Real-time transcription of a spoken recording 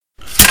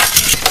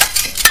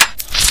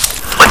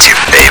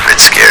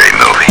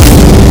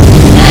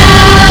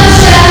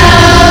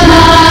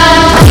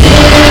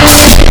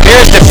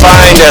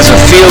defined as a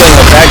feeling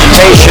of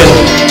agitation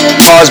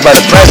caused by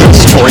the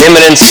presence or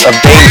imminence of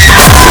danger.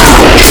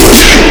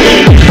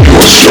 You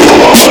are still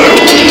alive.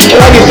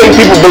 Why do you think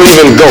people believe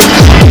in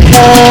ghosts?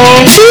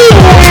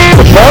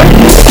 What?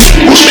 Most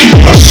people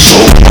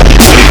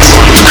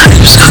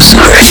are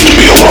so grateful to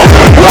be alive.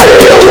 What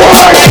do you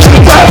want?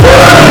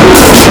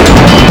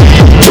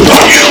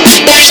 Without you.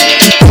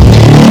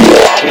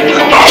 Not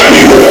anymore.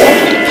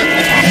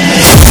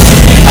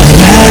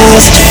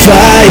 Last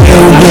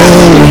fire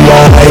will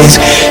rise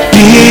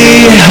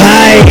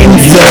behind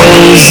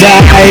those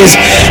eyes.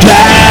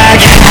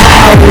 Black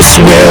house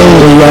will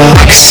rock.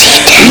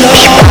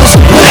 Lost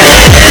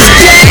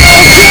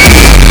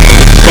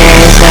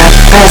There's a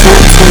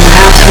presence in the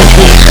house with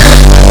me.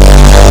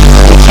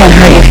 I can't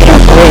hurt you if you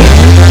don't believe.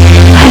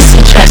 I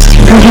suggest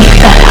you leave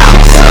that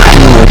house.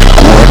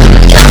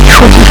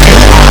 Couldn't feel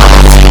it.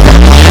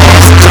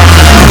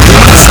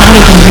 It's not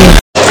even real.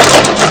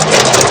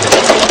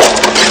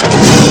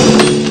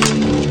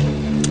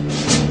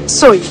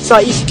 So you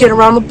thought you could get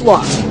around the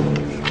block?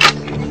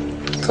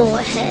 Go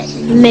ahead,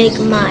 make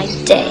my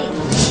day.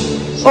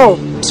 Oh,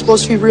 I'm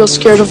supposed to be real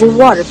scared of a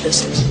water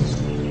pistol.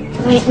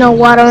 There ain't no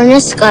water in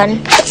this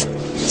gun.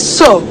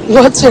 So,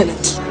 what's in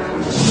it?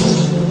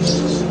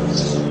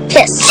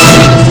 Piss.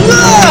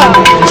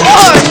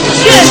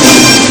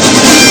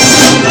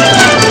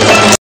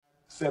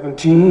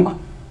 17.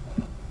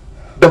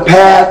 The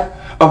path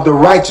of the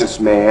righteous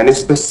man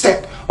is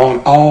beset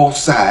on all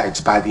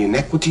sides by the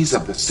iniquities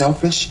of the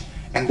selfish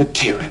and the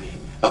tyranny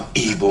of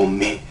evil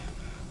men.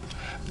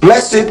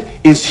 Blessed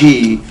is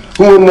he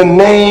who in the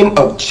name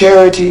of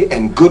charity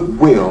and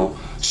goodwill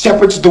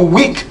shepherds the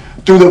weak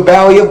through the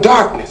valley of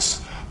darkness,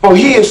 for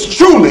he is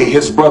truly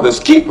his brother's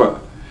keeper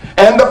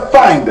and the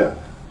finder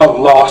of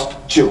lost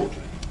children.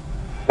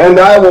 And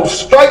I will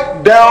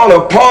strike down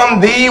upon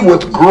thee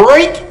with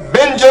great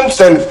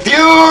vengeance and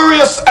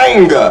furious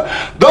anger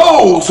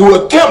those who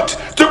attempt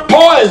to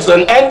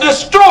poison and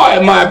destroy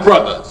my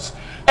brothers.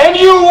 And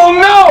you will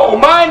know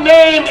my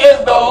name is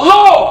the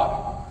Lord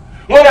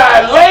when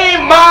I lay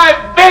my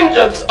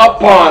vengeance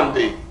upon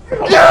thee.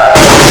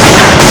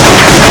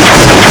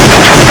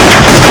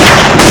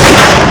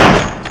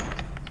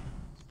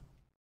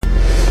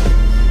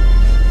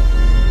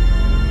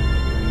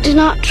 Do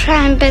not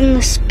try and bend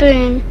the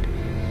spoon.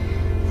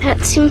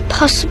 That's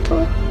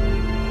impossible.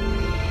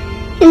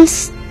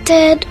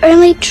 Instead,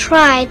 only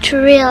try to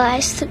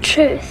realize the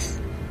truth.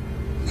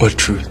 What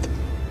truth?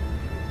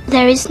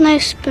 There is no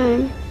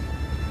spoon.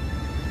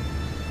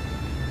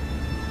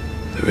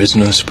 There is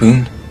no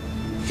spoon?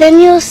 Then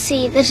you'll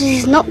see that it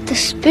is not the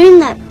spoon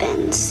that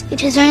bends,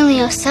 it is only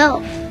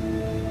yourself.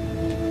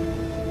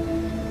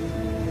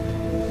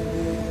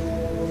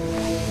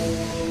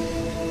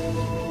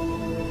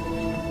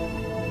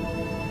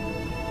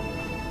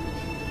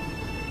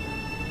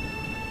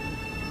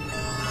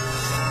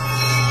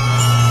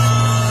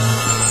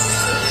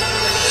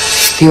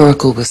 The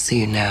Oracle will see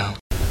you now.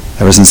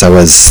 Ever since I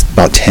was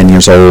about 10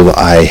 years old,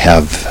 I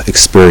have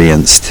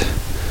experienced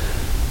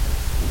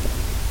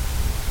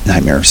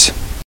nightmares.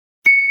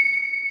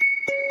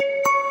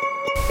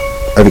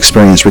 I've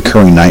experienced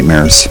recurring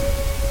nightmares.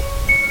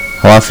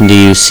 How often do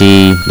you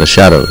see the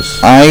shadows?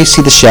 I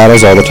see the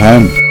shadows all the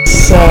time.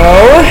 So,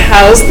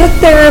 how's the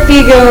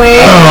therapy going?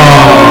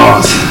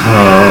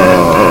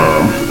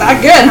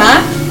 Not good,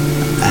 huh?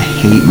 I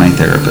hate my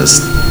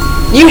therapist.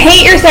 You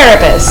hate your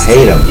therapist? I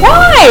hate him.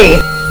 Why?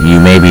 You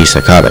may be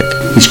psychotic.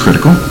 He's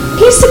critical.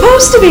 He's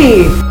supposed to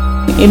be.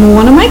 In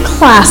one of my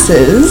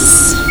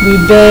classes,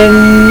 we've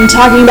been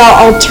talking about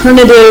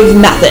alternative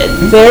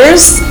methods.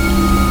 There's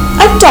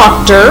a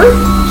doctor.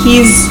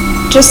 He's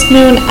just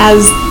known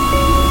as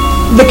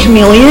the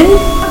chameleon.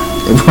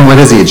 What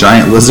is he, a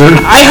giant lizard?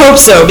 I hope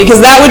so,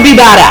 because that would be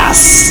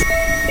badass.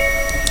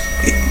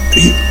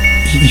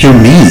 You're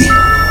me.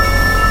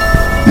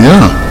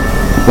 Yeah.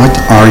 What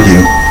are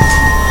you?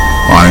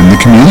 I'm the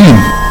chameleon.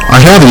 I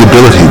have the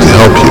ability to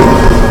help you.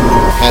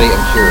 Patty,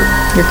 I'm cured.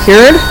 You're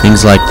cured?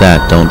 Things like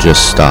that don't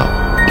just stop.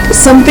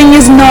 Something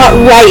is not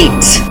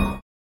right.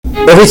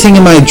 Everything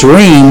in my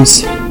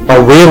dreams are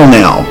real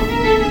now.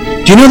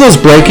 Do you know those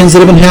break-ins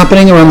that have been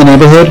happening around the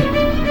neighborhood?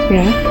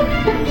 Yeah.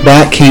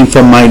 That came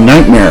from my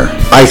nightmare.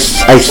 I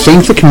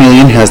think the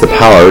chameleon has the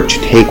power to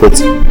take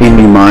what's in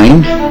your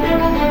mind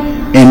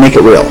and make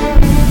it real.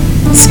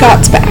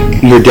 Scott's back.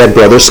 Your dead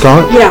brother,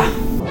 Scott? Yeah.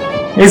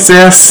 Hey,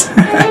 sis.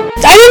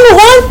 I didn't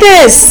want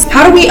this!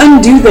 How do we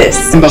undo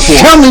this?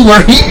 Tell me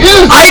where he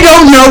is! I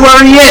don't know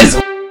where he is!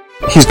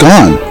 He's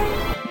gone.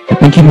 I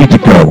think you need to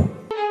go.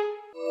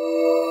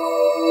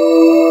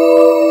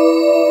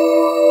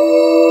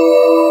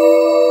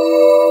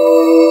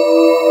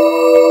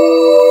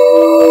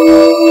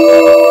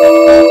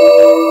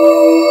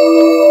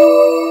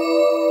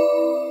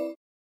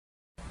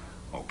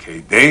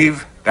 Okay,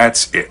 Dave,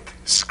 that's it.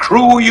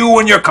 Screw you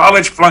and your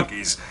college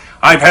flunkies.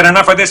 I've had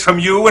enough of this from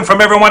you and from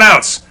everyone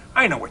else.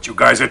 I know what you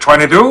guys are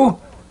trying to do.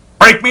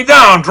 Break me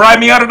down, drive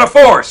me out of the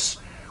force.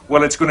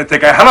 Well, it's going to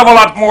take a hell of a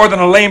lot more than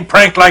a lame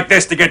prank like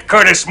this to get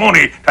Curtis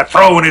Mooney to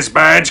throw in his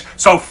badge,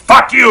 so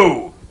fuck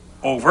you!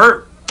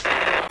 Over.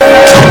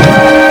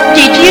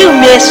 Did you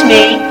miss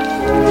me?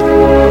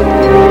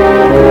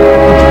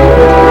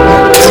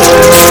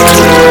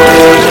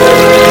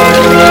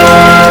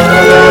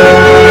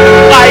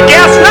 I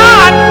guess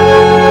not.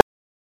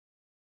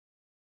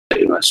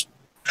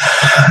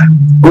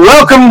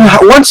 Welcome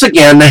once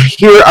again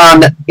here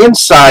on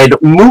Inside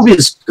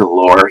Movies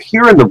Galore.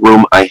 Here in the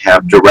room I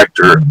have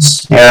director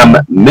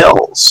Sam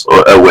Mills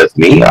with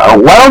me.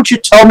 Why don't you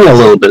tell me a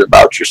little bit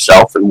about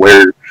yourself and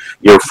where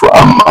you're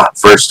from,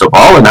 first of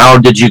all, and how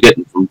did you get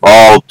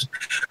involved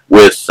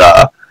with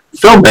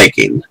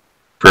filmmaking,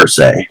 per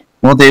se?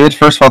 Well, David,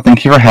 first of all,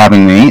 thank you for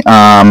having me.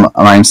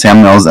 I'm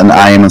Sam Mills, and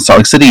I am in Salt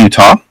Lake City,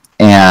 Utah,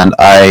 and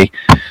I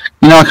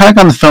kind of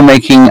got into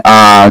filmmaking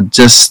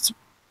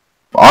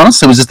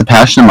honestly, it was just a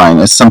passion of mine.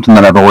 It's something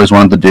that I've always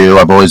wanted to do.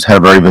 I've always had a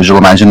very visual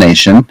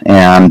imagination,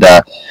 and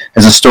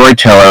as a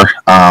storyteller,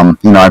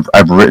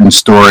 I've written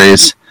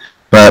stories,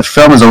 but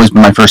film has always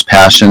been my first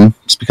passion,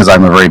 just because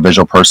I'm a very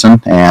visual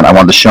person, and I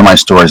wanted to show my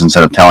stories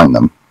instead of telling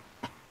them.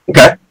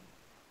 Okay.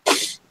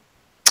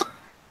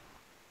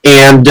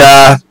 And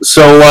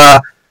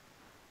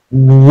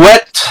where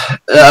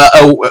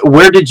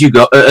did you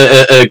go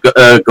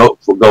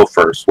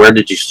first? Where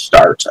did you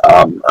start?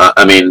 I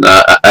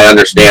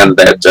understand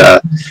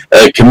that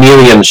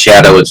Chameleon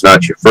Shadow is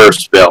not your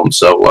first film,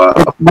 so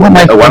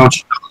why don't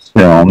you?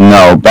 Film?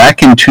 No,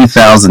 back in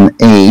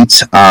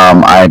 2008,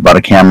 I bought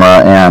a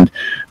camera, and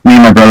me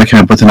and my brother came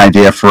up with an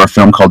idea for a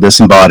film called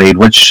Disembodied,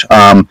 which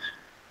it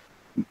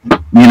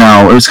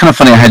was kind of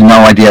funny. I had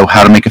no idea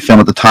how to make a film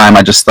at the time.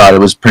 I just thought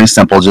it was pretty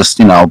simple, just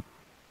do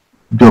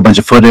a bunch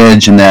of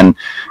footage and then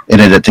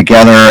edit it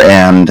together,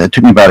 and it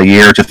took me about a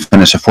year to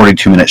finish a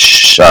 42-minute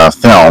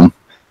film.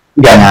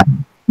 Yeah.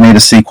 And made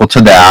a sequel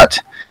to that,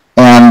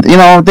 and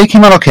they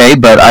came out okay,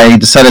 but I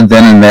decided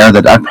then and there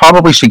that I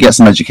probably should get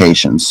some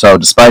education. So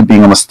despite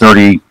being almost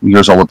 30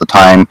 years old at the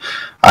time,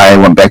 I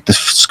went back to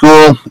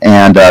school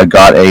and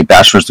got a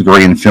bachelor's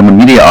degree in film and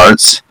media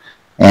arts,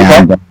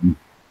 and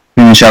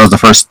Chameleon Shadow is the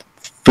first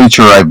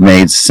feature I've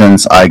made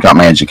since I got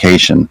my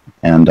education,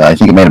 and I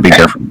think it made a big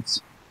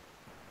difference.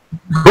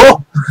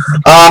 Cool.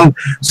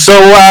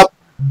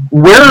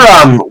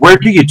 Where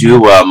do you do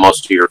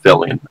most of your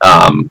filming?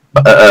 By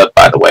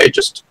the way,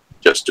 just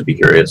to be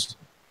curious.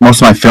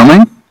 Most of my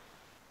filming?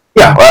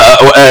 Yeah.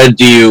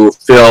 Do you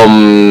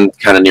film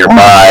kind of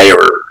nearby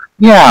or?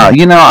 Yeah,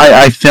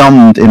 I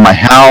filmed in my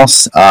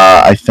house.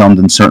 I filmed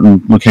in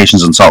certain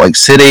locations in Salt Lake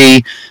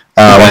City.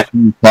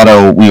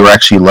 We were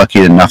actually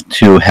lucky enough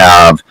to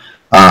have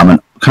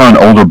kind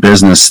of an older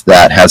business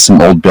that had some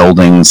old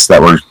buildings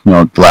that were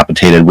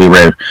dilapidated. We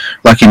were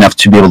lucky enough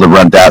to be able to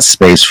rent that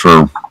space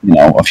for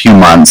a few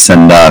months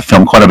and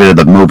film quite a bit of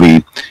the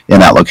movie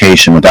in that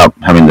location without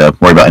having to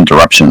worry about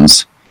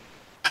interruptions.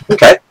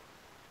 Okay,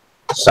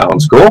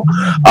 sounds cool.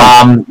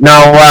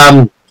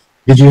 Now,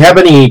 did you have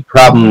any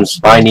problems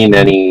finding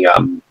any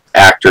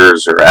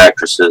actors or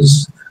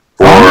actresses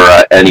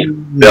for any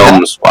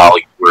films while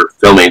you were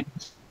filming?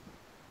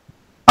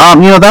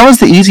 That was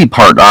the easy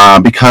part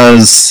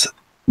because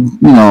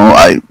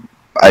I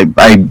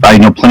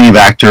know plenty of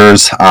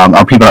actors,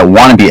 or people that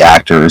want to be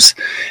actors,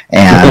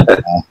 and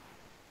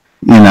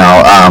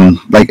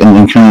like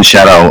in Chameleon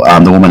Shadow,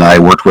 the woman I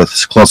worked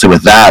with closely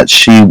with that,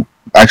 she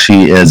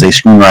actually is a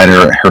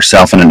screenwriter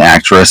herself and an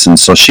actress, and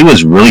so she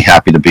was really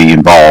happy to be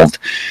involved.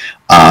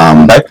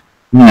 And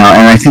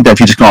I think that if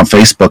you just go on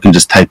Facebook and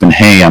just type in,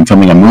 "Hey, I'm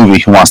filming a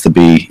movie. Who wants to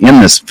be in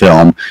this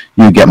film?"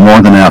 you get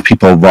more than enough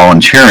people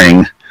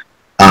volunteering.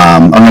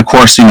 And of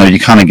course, you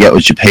kind of get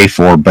what you pay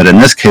for. But in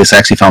this case, I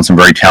actually found some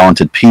very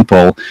talented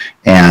people,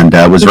 and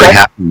was very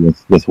happy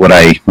with what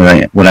I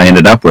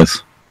ended up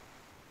with.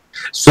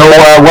 So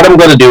what I'm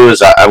going to do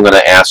is I'm going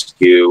to ask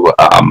you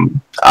a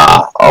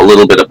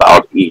little bit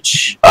about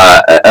each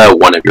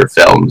one of your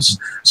films.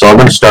 So I'm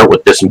going to start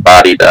with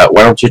Disembodied.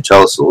 Why don't you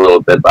tell us a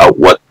little bit about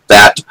what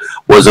that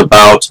was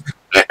about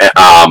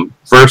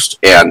first,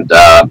 and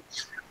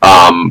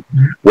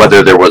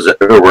whether there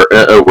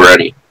were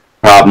any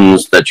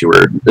problems that you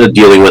were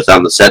dealing with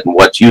on the set, and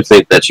what you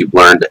think that you've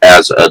learned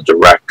as a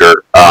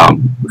director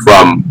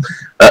from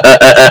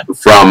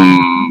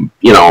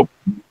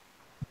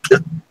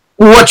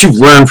what you've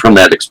learned from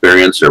that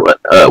experience, or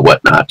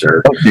whatnot.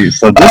 Or okay,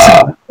 so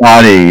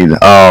Disembodied.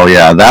 Oh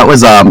yeah, that was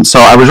so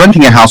I was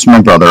renting a house from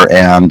my brother,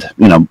 and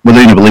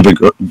whether you believe in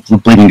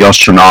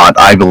ghosts or not,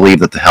 I believe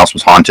that the house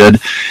was haunted,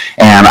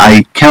 and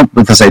I came up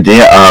with this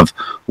idea of,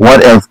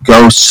 what if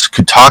ghosts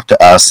could talk to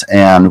us,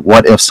 and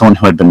what if someone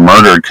who had been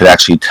murdered could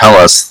actually tell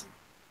us,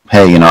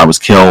 "Hey, I was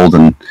killed,"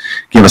 and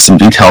give us some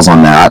details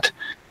on that.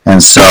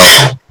 And so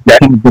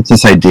with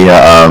this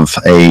idea of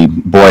a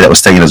boy that was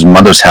staying at his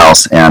mother's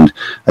house, and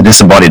a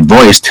disembodied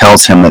voice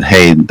tells him that,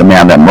 "Hey, the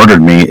man that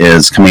murdered me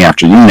is coming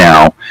after you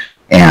now,"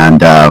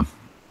 and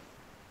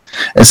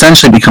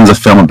essentially becomes a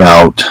film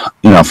about,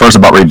 first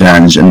about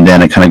revenge, and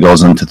then it kind of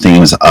goes into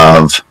themes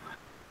of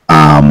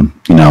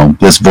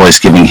this voice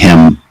giving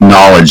him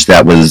knowledge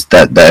that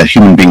a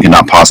human being could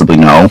not possibly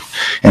know,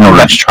 in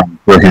order to try to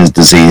cure his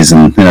disease,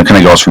 and kind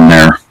of goes from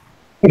there.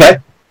 Okay.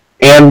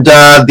 and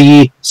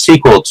the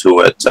sequel to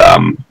it.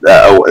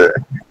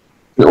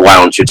 Why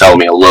don't you tell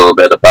me a little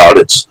bit about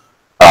its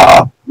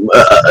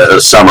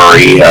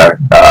summary?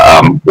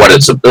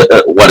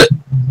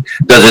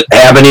 Does it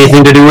have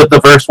anything to do with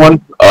the first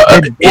one?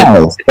 It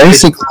does.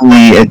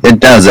 Basically, it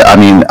does. I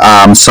mean,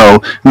 so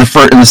in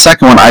the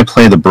second one, I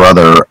play the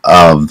brother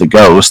of the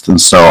ghost, and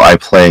so I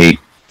play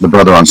the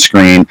brother on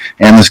screen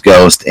and this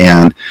ghost,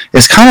 and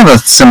it's kind of a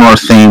similar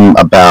theme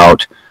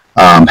about,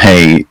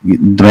 hey,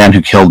 the man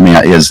who killed me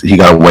he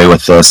got away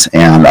with this,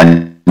 and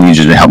I need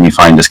you to help me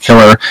find his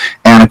killer.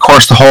 And of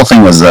course, the whole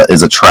thing is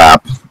a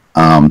trap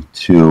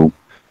to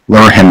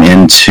lure him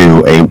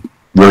into a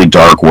really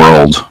dark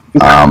world.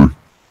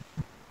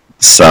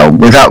 So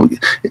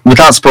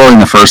without spoiling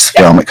the first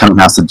film, it kind of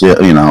has to do, it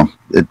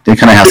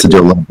kind of has to do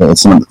a little bit.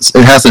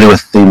 It has to do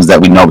with themes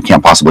that we know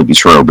can't possibly be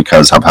true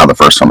because of how the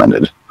first film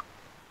ended.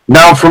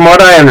 Now, from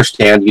what I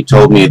understand, you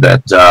told me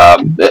that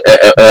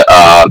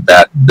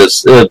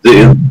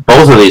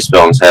both of these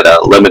films had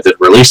a limited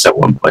release at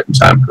one point in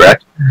time,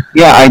 correct?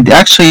 Yeah, I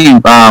actually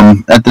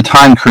at the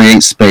time,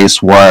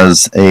 CreateSpace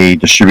was a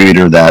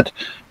distributor that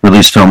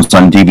released films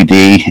on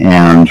DVD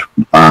and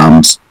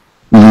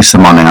released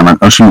them on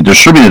Amazon.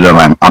 Distributed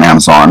them on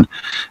Amazon,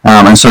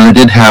 and so they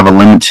did have a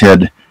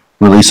limited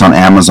release on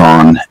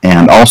Amazon,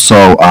 and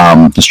also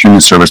the streaming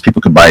service.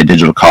 People could buy a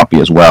digital copy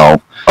as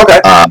well. Okay.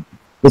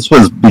 This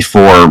was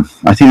before.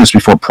 I think it was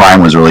before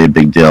Prime was really a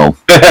big deal.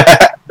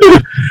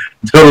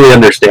 Totally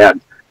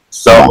understand.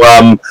 So,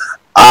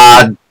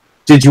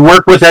 did you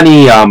work with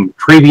any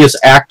previous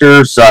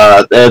actors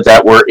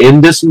that were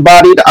in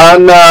Disembodied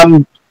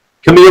on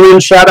Chameleon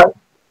Shadow?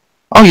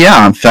 Oh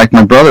yeah. In fact,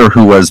 my brother,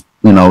 who was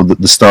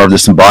the star of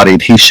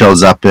Disembodied, he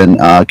shows up in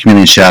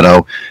Chameleon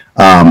Shadow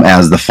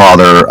as the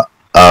father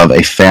of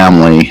a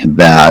family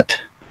that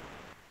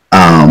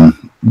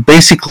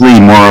basically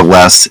more or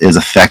less is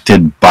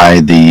affected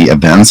by the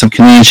events of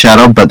Chameleon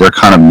Shadow, but they're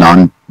kind of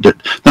they're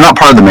not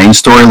part of the main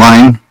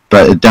storyline,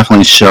 but it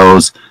definitely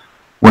shows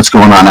what's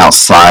going on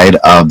outside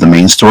of the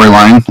main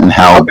storyline and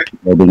how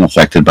people are being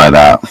affected by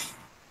that.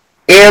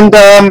 And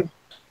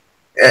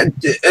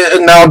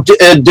now,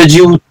 did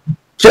you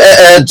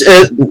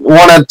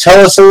want to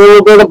tell us a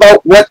little bit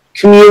about what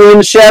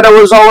Chameleon Shadow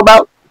is all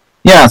about?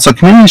 Yeah, so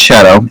Chameleon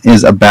Shadow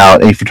is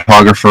about a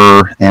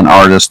photographer and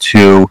artist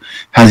who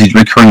has these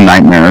recurring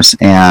nightmares,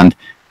 and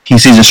he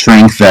sees a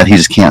strength that he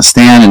just can't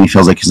stand, and he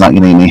feels like he's not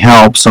getting any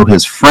help. So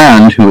his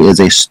friend, who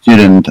is a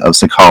student of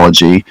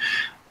psychology,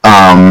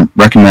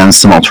 recommends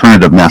some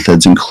alternative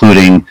methods,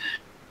 including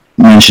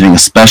mentioning a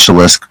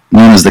specialist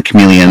known as the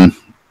Chameleon,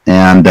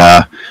 and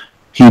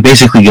he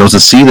basically goes to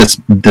see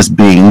this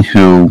being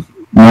who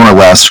more or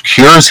less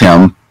cures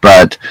him,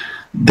 but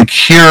the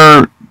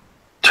cure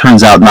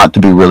turns out not to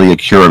be really a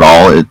cure at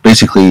all. It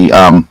basically,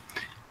 the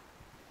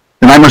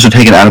nightmares are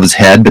taken out of his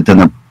head, but then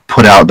they're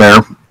put out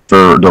there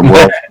for the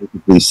world to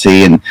basically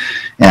see, and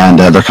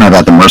they're kind of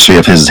at the mercy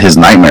of his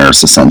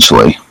nightmares,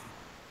 essentially.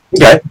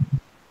 Okay.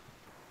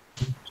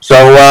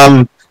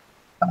 So,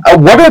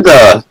 what are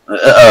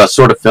the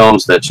sort of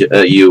films that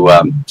you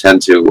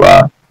tend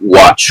to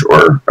watch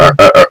or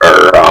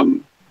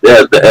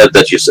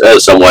that you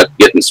somewhat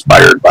get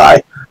inspired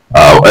by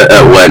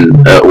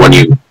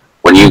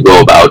when you go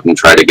about and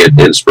try to get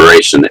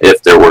inspiration?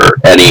 If there were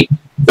any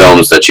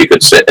films that you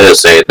could say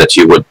that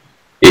you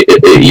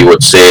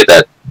would say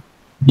that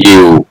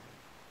you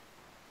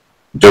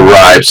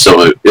derive some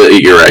of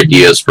your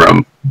ideas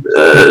from,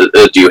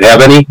 do you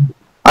have any?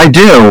 I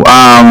do.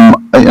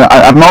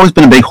 I've always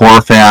been a big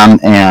horror fan,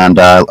 and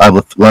I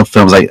love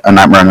films like A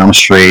Nightmare on Elm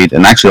Street,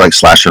 and actually like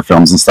slasher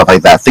films and stuff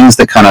like that. Things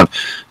that kind of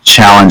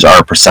challenge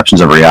our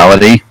perceptions of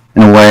reality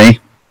in a way.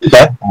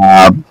 Okay.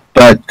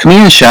 But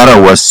Chameleon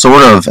Shadow was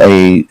sort of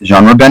a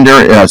genre bender.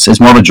 It's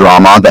more of a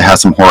drama that has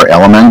some horror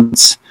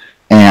elements,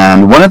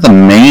 and one of the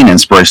main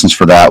inspirations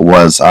for that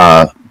was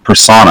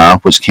Persona,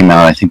 which came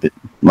out, I think, in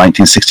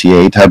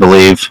 1968, I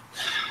believe.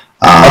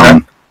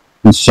 Okay.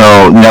 And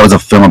so that was a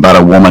film about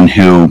a woman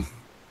who,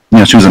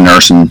 she was a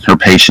nurse, and her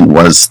patient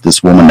was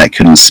this woman that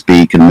couldn't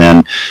speak. And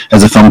then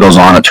as the film goes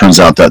on, it turns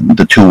out that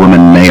the two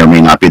women may or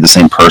may not be the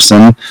same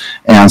person.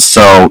 And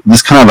so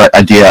this kind of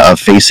idea of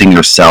facing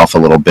yourself a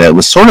little bit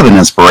was sort of an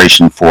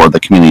inspiration for the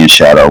Chameleon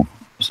Shadow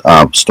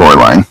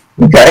storyline.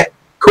 Okay,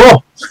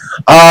 cool.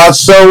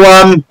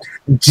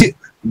 Do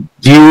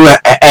you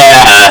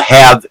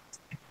have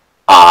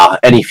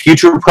any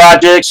future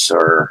projects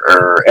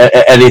or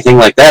anything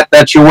like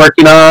that you're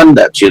working on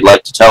that you'd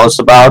like to tell us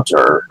about,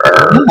 or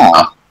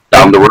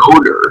down the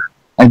road? Or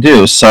I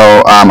do.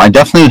 So I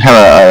definitely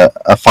have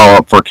a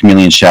follow-up for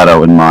Chameleon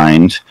Shadow in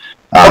mind.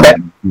 Okay.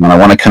 I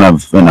want to kind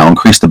of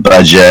increase the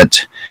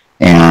budget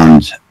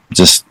and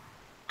just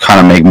kind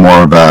of make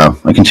more of a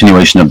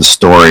continuation of the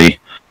story,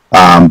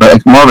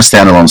 but more of a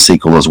standalone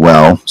sequel as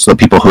well, so that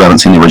people who haven't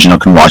seen the original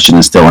can watch it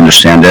and still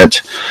understand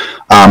it.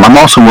 I'm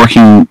also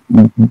working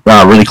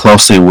really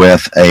closely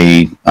with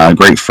a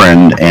great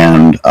friend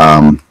and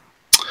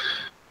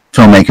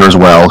filmmaker as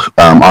well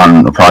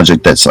on a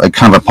project that's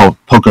kind of a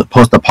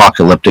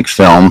post-apocalyptic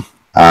film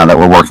that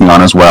we're working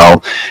on as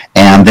well.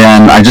 And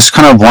then I just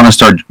kind of want to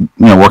start,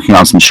 working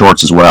on some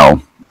shorts as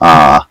well.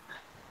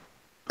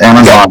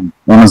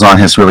 Amazon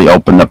has really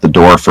opened up the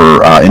door for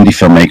indie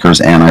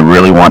filmmakers, and I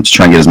really want to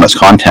try and get as much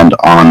content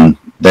on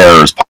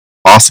there as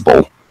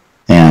possible,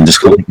 and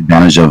just take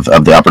advantage of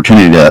the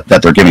opportunity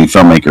that they're giving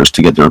filmmakers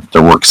to get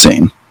their work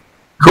seen.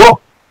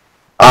 Cool.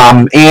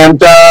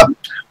 And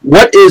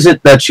what is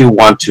it that you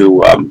want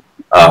to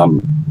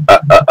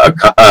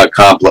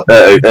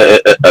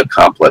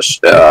accomplish,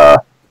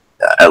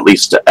 at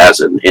least as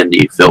an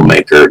indie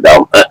filmmaker?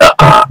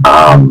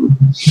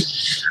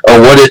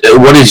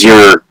 What is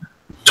your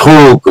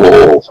total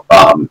goal,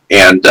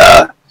 and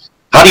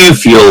how do you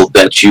feel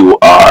that you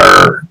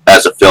are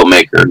as a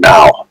filmmaker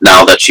now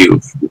that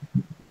you've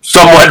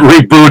somewhat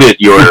rebooted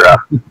your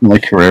my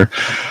career?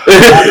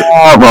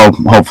 Well,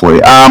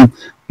 hopefully.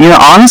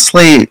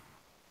 Honestly,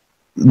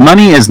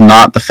 money is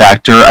not the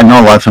factor. I know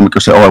a lot of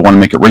filmmakers say, I want to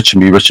make it rich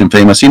and be rich and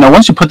famous.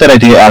 Once you put that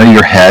idea out of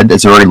your head,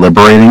 it's already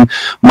liberating.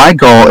 My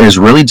goal is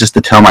really just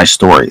to tell my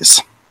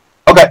stories.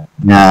 Okay.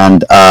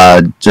 And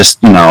I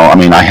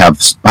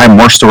have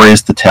more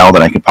stories to tell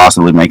than I could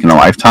possibly make in a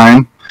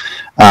lifetime.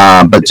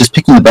 But just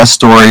picking the best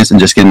stories and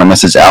just getting my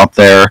message out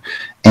there,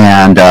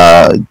 and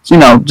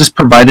just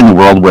providing the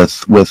world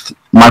with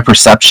my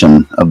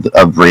perception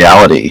of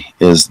reality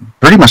is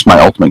pretty much my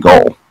ultimate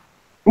goal.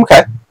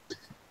 Okay.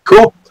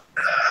 Cool.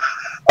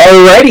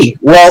 Alrighty.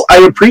 Well,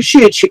 I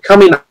appreciate you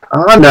coming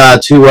on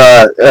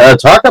to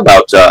talk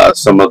about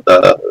some of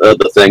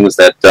the things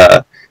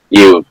that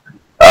you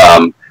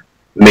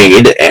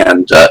made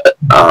and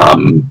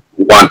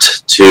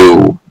want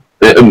to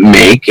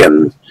make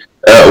and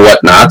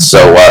whatnot.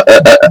 So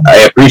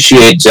I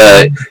appreciate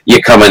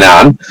you coming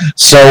on.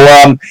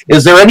 So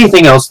is there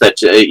anything else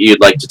that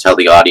you'd like to tell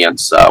the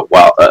audience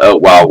while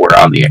we're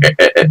on the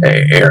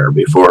air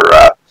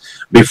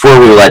before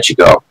we let you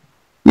go?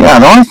 Yeah,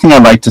 the only thing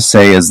I'd like to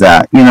say is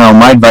that,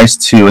 my advice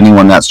to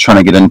anyone that's trying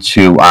to get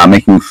into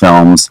making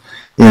films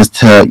is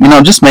to,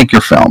 just make your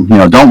film.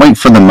 Don't wait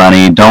for the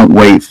money. Don't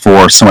wait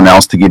for someone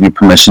else to give you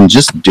permission.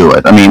 Just do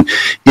it. I mean,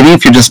 even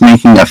if you're just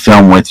making a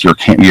film with your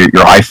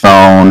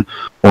iPhone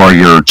or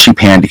your cheap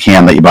handy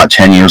cam that you bought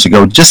 10 years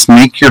ago, just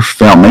make your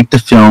film. Make the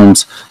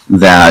films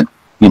that,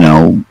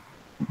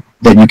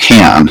 that you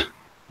can.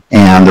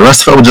 And the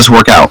rest of it will just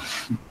work out.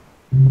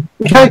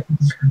 Okay,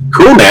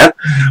 cool, man.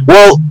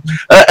 Well,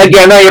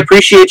 again, I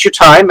appreciate your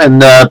time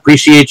and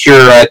appreciate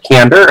your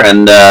candor,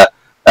 and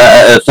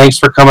thanks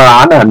for coming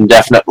on. I'm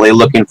definitely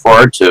looking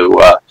forward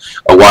to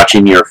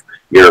watching your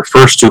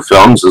first two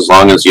films, as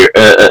long as you're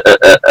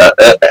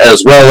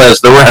as well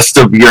as the rest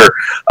of your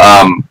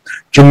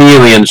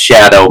Chameleon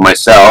Shadow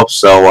myself.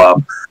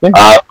 So,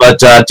 but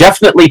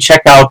definitely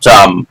check out.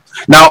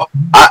 Now,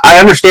 I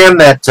understand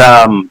that.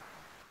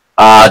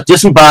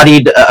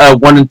 Disembodied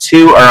 1 and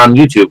 2 are on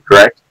YouTube,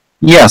 correct?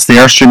 Yes, they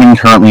are streaming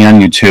currently on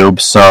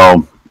YouTube.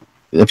 So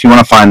if you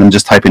want to find them,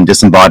 just type in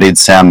Disembodied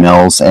Sam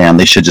Mills, and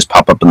they should just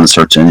pop up in the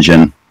search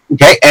engine.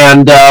 Okay,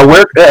 and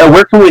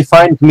where can we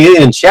find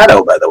Chameleon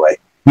Shadow, by the way?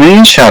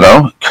 Chameleon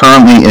Shadow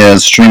currently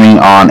is streaming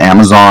on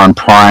Amazon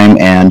Prime,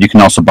 and you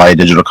can also buy a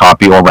digital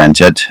copy or rent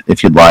it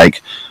if you'd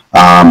like.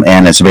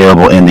 And it's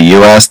available in the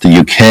US, the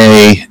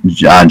UK,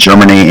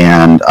 Germany,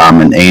 and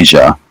in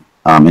Asia,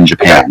 in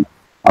Japan. Okay.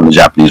 On the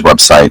Japanese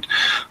website.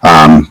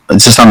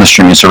 It's just on the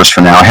streaming service for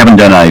now. I haven't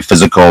done a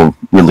physical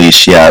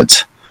release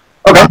yet.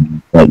 Okay.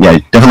 But yeah,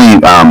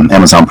 definitely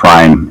Amazon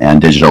Prime and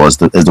digital is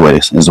the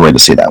way to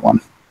see that one.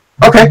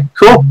 Okay,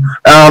 cool.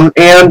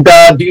 And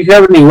do you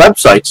have any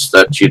websites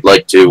that you'd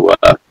like to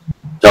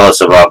tell us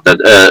about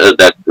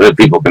that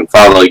people can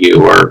follow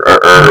you or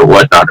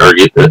whatnot, or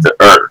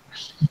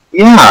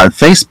Yeah,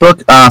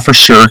 Facebook for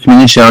sure.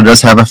 Chameleon Shadow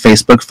does have a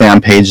Facebook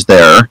fan page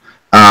there.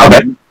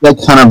 Okay. Still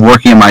kind of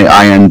working on my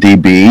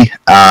IMDb.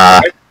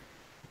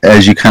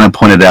 As you kind of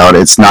pointed out,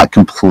 it's not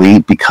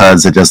complete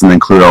because it doesn't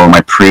include all of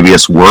my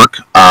previous work.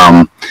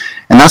 And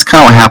that's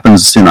kind of what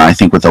happens, I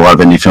think, with a lot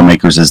of indie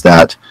filmmakers, is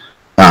that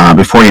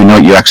before you know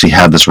it, you actually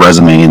have this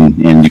resume,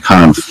 and you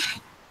kind of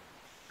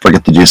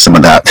forget to do some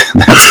of that.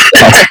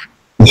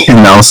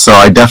 So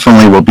I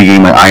definitely will be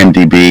getting my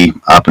IMDb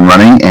up and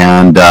running,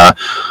 and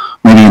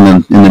maybe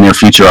in the near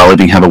future I'll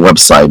even have a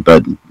website,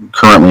 but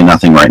currently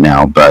nothing right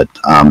now. But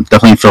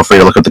definitely feel free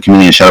to look at the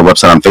Chameleon Shadow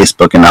website on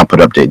Facebook, and I'll put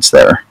updates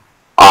there.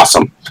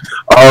 Awesome.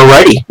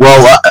 Alrighty.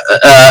 Well,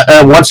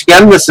 once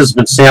again, this has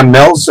been Sam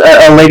Mills.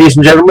 Ladies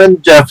and gentlemen,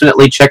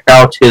 definitely check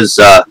out his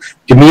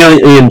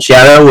Chameleon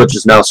Shadow, which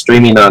is now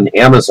streaming on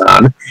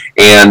Amazon.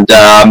 And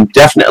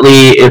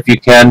definitely, if you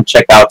can,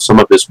 check out some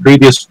of his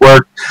previous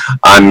work.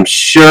 I'm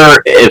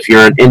sure if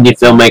you're an indie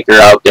filmmaker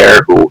out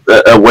there who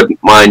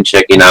wouldn't mind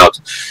checking out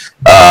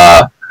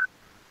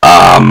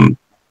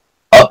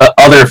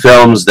other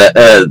films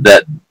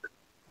that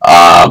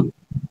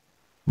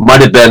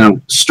might have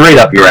been straight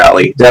up your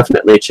alley,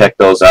 definitely check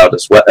those out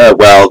as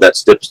well.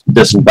 That's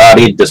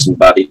Disembodied,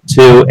 Disembodied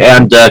 2,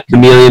 and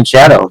Chameleon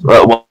Shadow.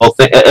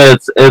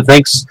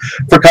 Thanks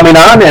for coming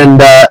on,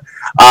 and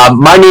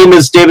My name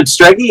is David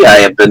Strege. I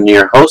have been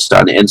your host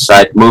on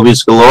Inside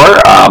Movies Galore.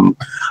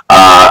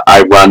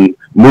 I run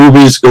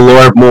Movies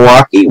Galore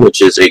Milwaukee,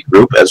 which is a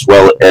group as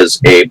well as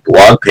a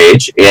blog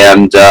page,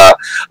 and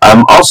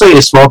I'm also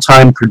a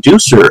small-time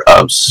producer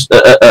of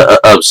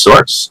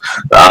sorts.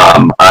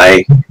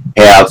 I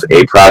have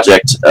a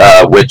project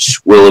which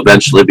will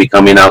eventually be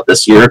coming out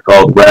this year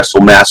called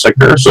Wrestle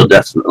Massacre, so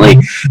definitely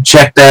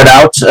check that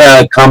out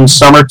come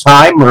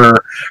summertime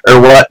or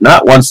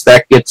whatnot, once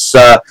that gets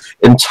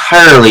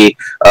entirely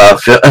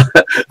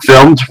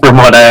filmed, from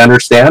what I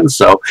understand.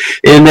 So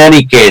in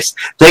any case,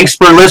 thanks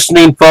for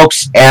listening,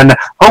 folks, and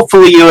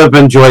hopefully you have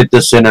enjoyed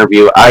this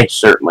interview. I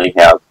certainly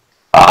have.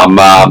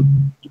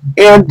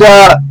 And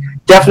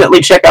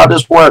definitely check out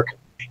his work.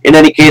 In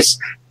any case,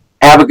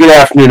 have a good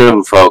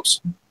afternoon,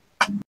 folks.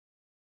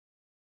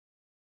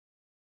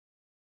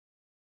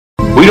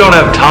 We don't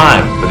have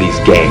time for these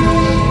games.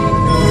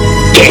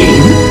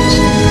 Games?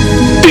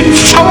 Did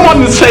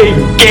someone say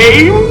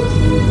games?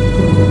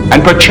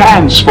 And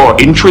perchance for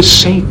interest's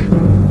sake,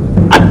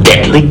 a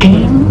deadly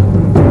game?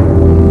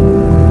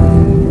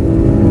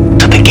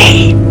 To the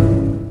game.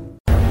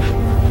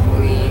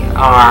 We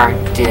are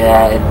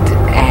dead,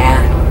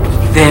 and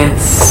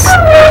this is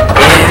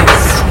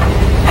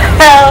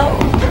hell.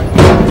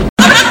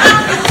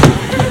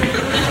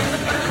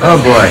 Oh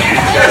boy.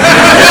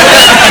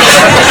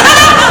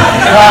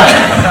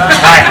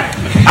 Hi,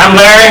 I'm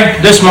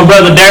Larry. This is my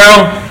brother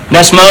Daryl.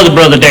 That's my other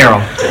brother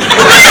Daryl.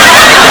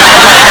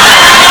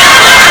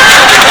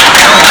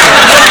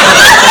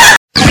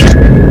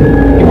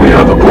 We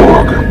are the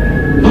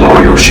Borg.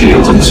 Lower your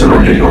shields and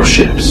surrender your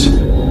ships.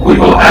 We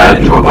will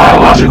add your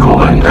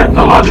biological and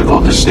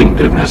technological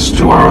distinctiveness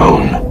to our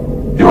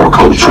own. Your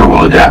culture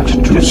will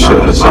adapt to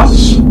service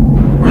us.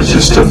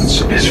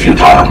 Resistance is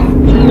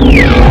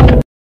futile.